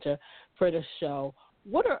World Center for the show.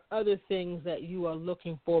 what are other things that you are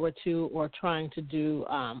looking forward to or trying to do,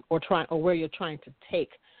 or where you're trying to take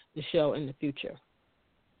the show in the future?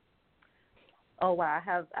 Oh, wow.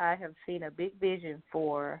 I have seen a big vision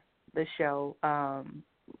for the show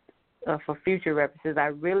for future references. I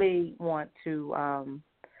really want to,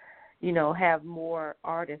 have more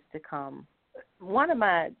artists to come. One of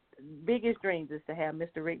my biggest dreams is to have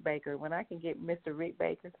Mr. Rick Baker. When I can get Mr. Rick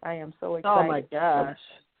Baker, I am so excited. Oh, my gosh.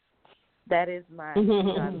 That is my,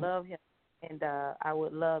 I love him, and I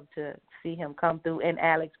would love to see him come through, and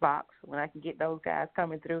Alex Box, when I can get those guys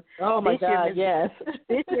coming through. Oh, my God, yes.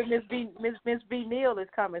 This year, Miss B. Neal is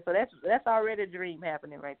coming, so that's already a dream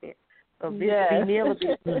happening right there. So Miss B. Neal will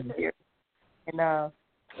be here. And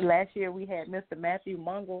last year we had Mr. Matthew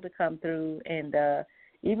Mungle to come through, and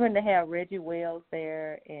even to have Reggie Wells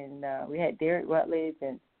there, and we had Derek Rutledge,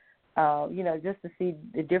 and just to see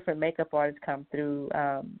the different makeup artists come through.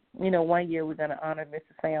 One year we're going to honor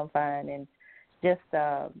Mr. Sam Fine, and just,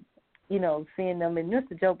 seeing them, and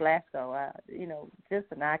Mr. Joe Blasco, just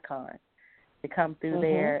an icon to come through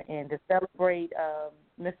there, and to celebrate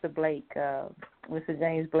Mr. Blake, Mr.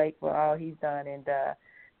 James Blake, for all he's done. And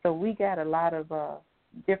so we got a lot of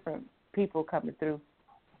different people coming through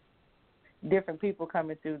that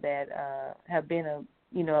have been a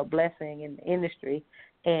blessing in the industry,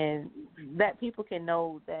 and that people can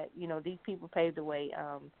know that, these people paved the way.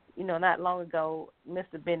 Not long ago,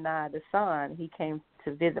 Mr. Ben Nye, the son, he came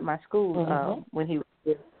to visit my school when he was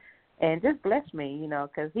here, and just blessed me,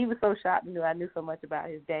 because he was so shocked I knew so much about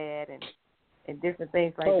his dad and different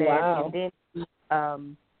things like that. Wow. And then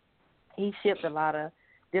he shipped a lot of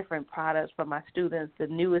different products for my students, the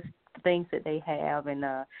newest things that they have, and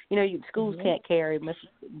schools can't carry Mr.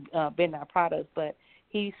 Ben Nye products, but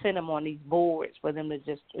he sent them on these boards for them to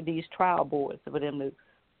these trial boards for them to,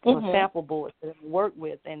 sample boards for them to work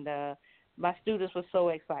with. And my students were so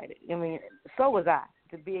excited. I mean, so was I,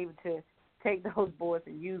 to be able to take those boards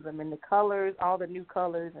and use them. And the colors, all the new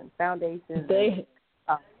colors and foundations.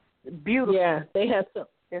 Beautiful. Yeah, they have some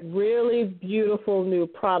really beautiful new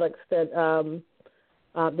products that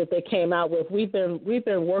that they came out with. We've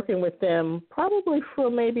been working with them probably for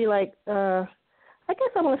maybe I guess I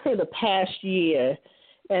want to say the past year.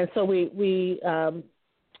 And so we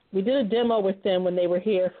did a demo with them when they were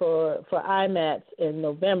here for IMATS in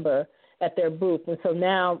November at their booth. And so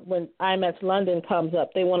now when IMATS London comes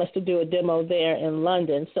up, they want us to do a demo there in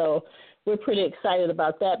London. So we're pretty excited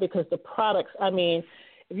about that, because the products, I mean,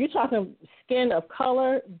 if you're talking skin of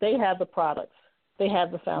color, they have the products. They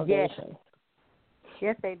have the foundation.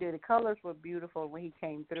 Yes, they do. The colors were beautiful when he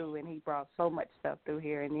came through, and he brought so much stuff through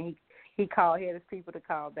here. And then he had his people to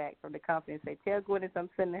call back from the company and say, "Tell Gywnnis I'm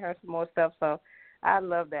sending her some more stuff." So I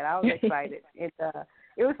love that. I was excited. And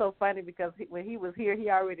it was so funny because when he was here, he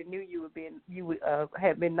already knew you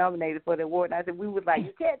had been nominated for the award. And I said, we was like,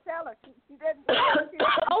 "You can't tell her. She doesn't."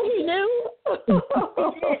 Oh, he knew?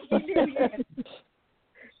 He did. Yes.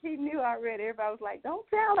 He knew already. Everybody was like, "Don't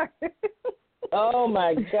tell her." Oh,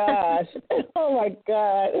 my gosh. Oh, my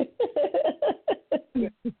God.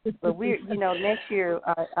 But next year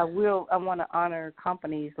I want to honor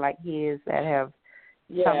companies like his that have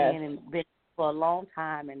come in and been for a long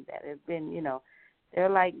time, and that have been, they're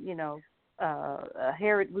like, we want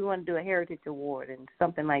to do a heritage award and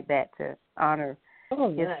something like that to honor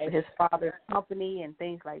his father's company and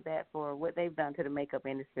things like that for what they've done to the makeup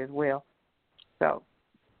industry as well. So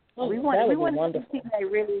we want to see they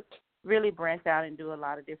really branch out and do a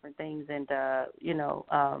lot of different things. And, I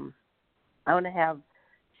want to have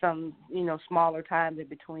some, smaller times in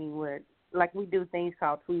between where, like, we do things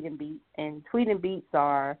called Tweet and Beat. And Tweet and Beats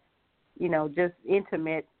are, just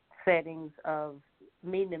intimate settings of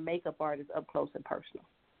meeting the makeup artists up close and personal.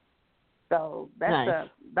 So that's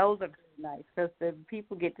those are very nice, because the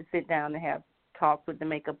people get to sit down and have talks with the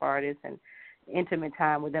makeup artists and intimate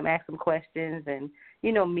time with them, ask them questions, and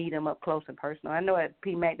meet them up close and personal. I know at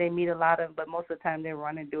P.M.A.C. they meet a lot of them, but most of the time they're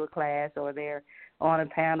running through a class, or they're on a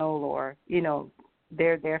panel, or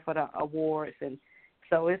they're there for the awards. And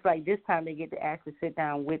so it's like this time they get to actually sit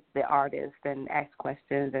down with the artist and ask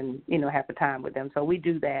questions and have a time with them. So we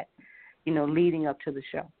do that, leading up to the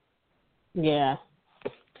show. Yeah.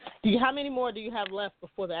 How many more do you have left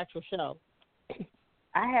before the actual show?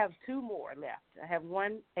 I have 2 more left. I have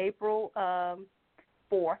one April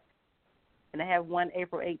 4th, and I have one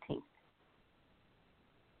April 18th.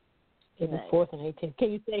 April 4th and 18th.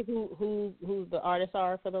 Can you say who the artists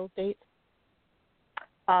are for those dates?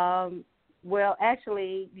 Well,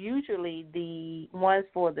 actually, usually the ones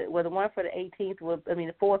for the one for the 18th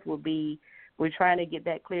the 4th will be. We're trying to get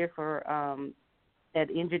that clear for that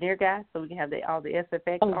engineer guy, so we can have all the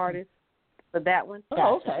SFX artists. for that one.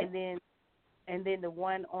 Oh, okay. And then the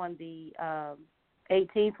one on the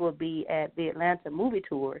 18th will be at the Atlanta movie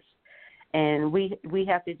tours. And we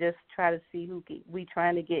have to just try to see we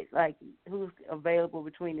trying to get like who's available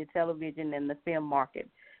between the television and the film market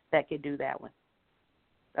that could do that one.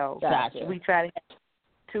 So gotcha. We try to have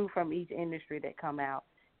 2 from each industry that come out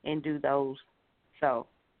and do those. So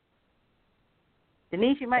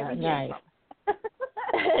Denise, you might be nice.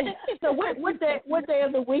 So what day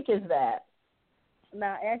of the week is that?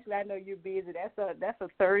 Now, actually, I know you're busy. That's a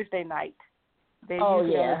Thursday night. Oh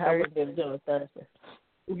yeah, I would be able to do it Thursday.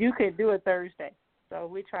 You could do it Thursday. So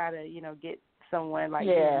we try to, get someone like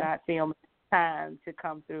who's not filming time to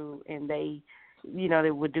come through, and they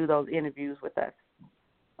would do those interviews with us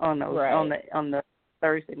on those on the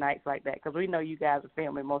Thursday nights like that, because we know you guys are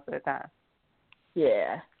filming most of the time.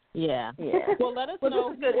 Yeah. Well, let us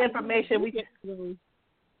know. This is good information.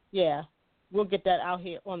 We'll get that out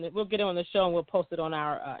here we'll get it on the show, and we'll post it on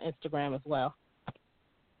our Instagram as well.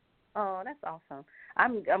 Oh, that's awesome.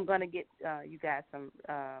 I'm going to get you guys some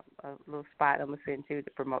a little spot I'm going to send to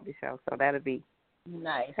promote the show. So that'll be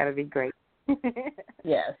nice. That'll be great.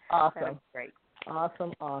 Yes, awesome. That'll be great.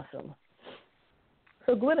 Awesome.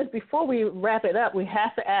 So, Gywnnis, before we wrap it up, we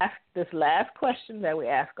have to ask this last question that we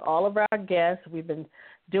ask all of our guests. We've been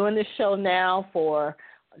doing this show now for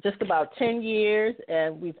just about 10 years,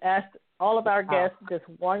 and we've asked all of our guests this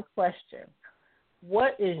one question.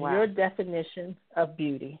 What is your definition of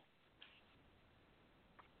beauty?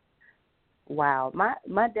 Wow.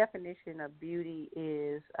 My definition of beauty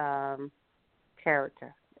is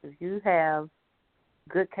character. If you have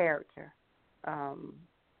good character,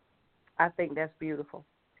 I think that's beautiful.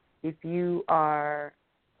 If you are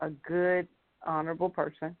a good, honorable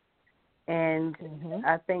person, and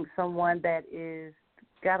I think someone that is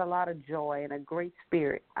got a lot of joy and a great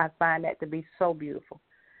spirit, I find that to be so beautiful.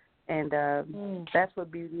 And that's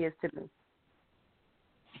what beauty is to me.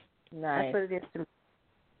 Nice. That's what it is to me.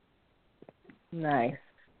 Nice.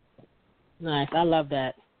 I love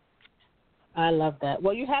that.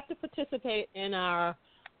 Well, you have to participate in our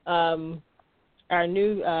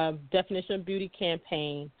new definition of beauty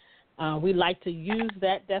campaign. We like to use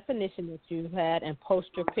that definition that you've had and post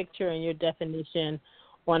your picture and your definition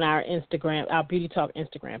on our Instagram, our Beauty Talk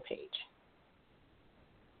Instagram page.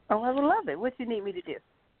 Oh, I would love it. What you need me to do?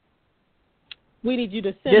 We need you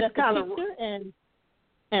to send us a picture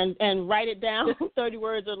and write it down, 30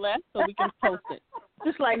 words or less, so we can post it.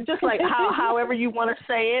 Just like however you want to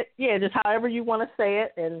say it. Yeah, just however you want to say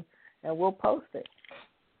it, and we'll post it.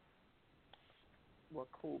 Well,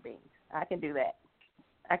 cool beans. I can do that.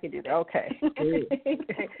 Okay.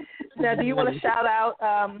 Now, do you want to shout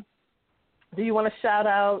out?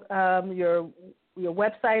 Your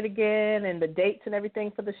website again and the dates and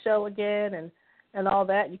everything for the show again and all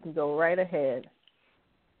that? You can go right ahead.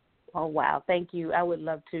 Oh, wow. Thank you. I would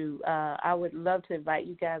love to invite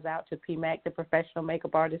you guys out to P.M.A.C, the Professional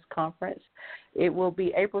Makeup Artist Conference. It will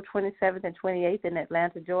be April 27th and 28th in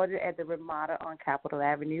Atlanta, Georgia at the Ramada on Capitol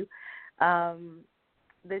Avenue.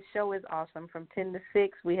 This show is awesome. From 10 to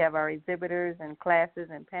 6, we have our exhibitors and classes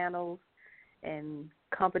and panels and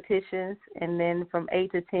competitions. And then from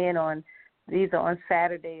 8 to 10 these are on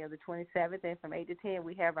Saturday of the 27th, and from 8 to 10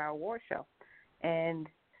 we have our award show. And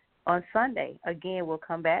on Sunday, again, we'll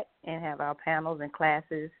come back and have our panels and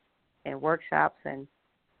classes and workshops and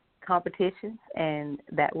competitions, and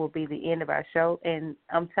that will be the end of our show. And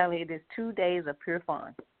I'm telling you, it is 2 days of pure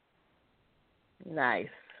fun. Nice.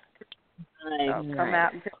 So come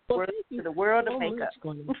out into the world of makeup.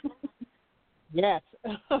 Yes.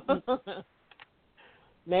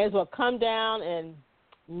 May as well come down and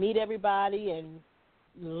meet everybody and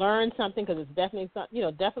learn something, because it's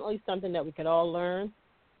definitely something that we could all learn.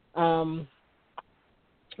 And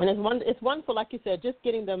it's wonderful, like you said, just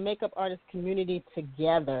getting the makeup artist community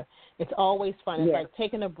together. It's always fun. It's like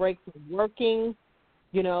taking a break from working,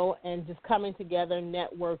 and just coming together,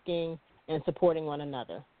 networking, and supporting one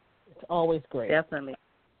another. It's always great. Definitely.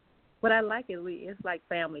 What I like is it's like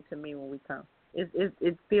family to me when we come.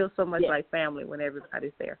 It feels so much like family when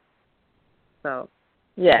everybody's there. So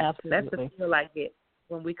that's the feel I get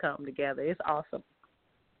when we come together. It's awesome.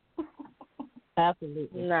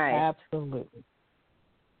 Absolutely. Nice. Absolutely.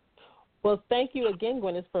 Well, thank you again,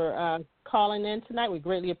 Gywnnis, for calling in tonight. We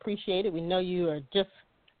greatly appreciate it. We know you are just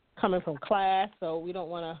coming from class, so we don't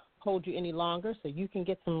want to hold you any longer, so you can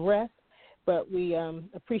get some rest. But we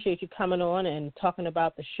appreciate you coming on and talking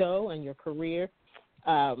about the show and your career,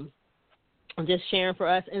 and just sharing for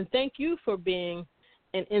us. And thank you for being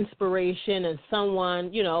an inspiration and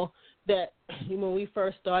someone, that when we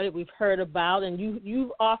first started, we've heard about, and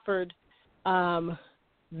you've offered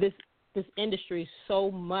this this industry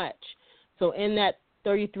so much. So in that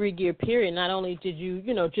 33-year period, not only did you,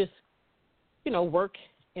 just, work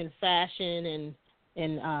in fashion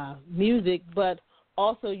and music, but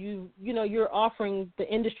also you're offering the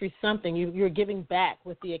industry something. You're giving back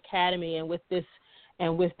with the Academy and with this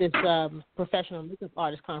Professional Makeup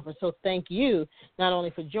Artist Conference. So thank you not only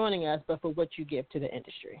for joining us, but for what you give to the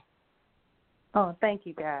industry. Oh, thank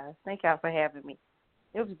you, guys. Thank y'all for having me.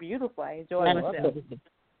 It was beautiful. I enjoyed myself.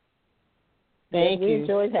 Thank you. We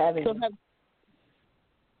enjoyed having you.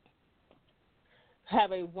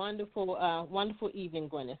 Have a wonderful, wonderful evening,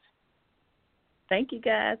 Gywnnis. Thank you,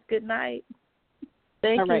 guys. Good night.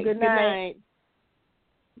 Thank you. Good night.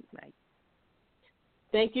 Good night.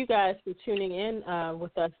 Thank you guys for tuning in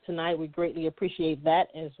with us tonight. We greatly appreciate that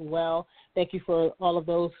as well. Thank you for all of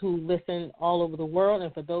those who listen all over the world,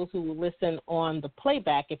 and for those who will listen on the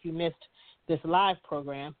playback if you missed this live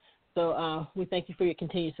program. So we thank you for your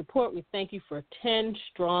continued support. We thank you for 10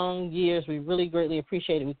 strong years. We really greatly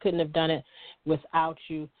appreciate it. We couldn't have done it without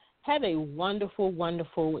you. Have a wonderful,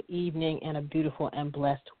 wonderful evening and a beautiful and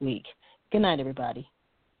blessed week. Good night, everybody.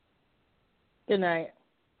 Good night.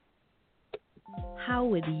 How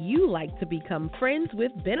would you like to become friends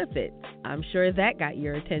with benefits? I'm sure that got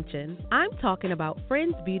your attention. I'm talking about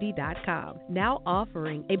friendsbeauty.com, now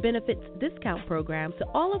offering a benefits discount program to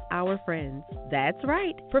all of our friends. That's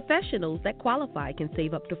right. Professionals that qualify can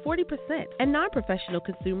save up to 40% and non-professional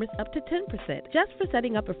consumers up to 10% just for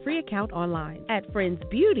setting up a free account online. At Friends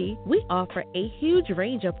Beauty, we offer a huge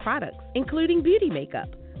range of products, including beauty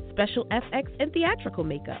makeup, special FX and theatrical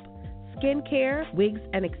makeup, skincare, wigs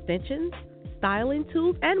and extensions, styling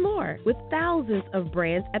tools, and more, with thousands of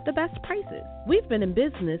brands at the best prices. We've been in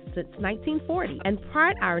business since 1940 and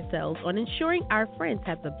pride ourselves on ensuring our friends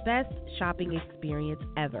have the best shopping experience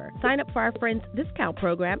ever. Sign up for our Friends Discount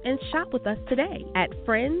Program and shop with us today at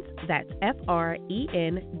Friends, that's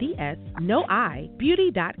FRENDS, no I,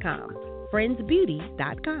 beauty.com.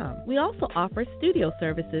 friendsbeauty.com. We also offer studio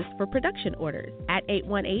services for production orders at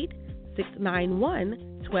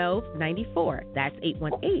 818-691-1294. That's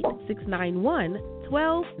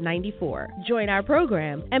 818-691-1294. Join our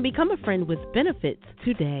program and become a friend with benefits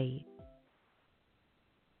today.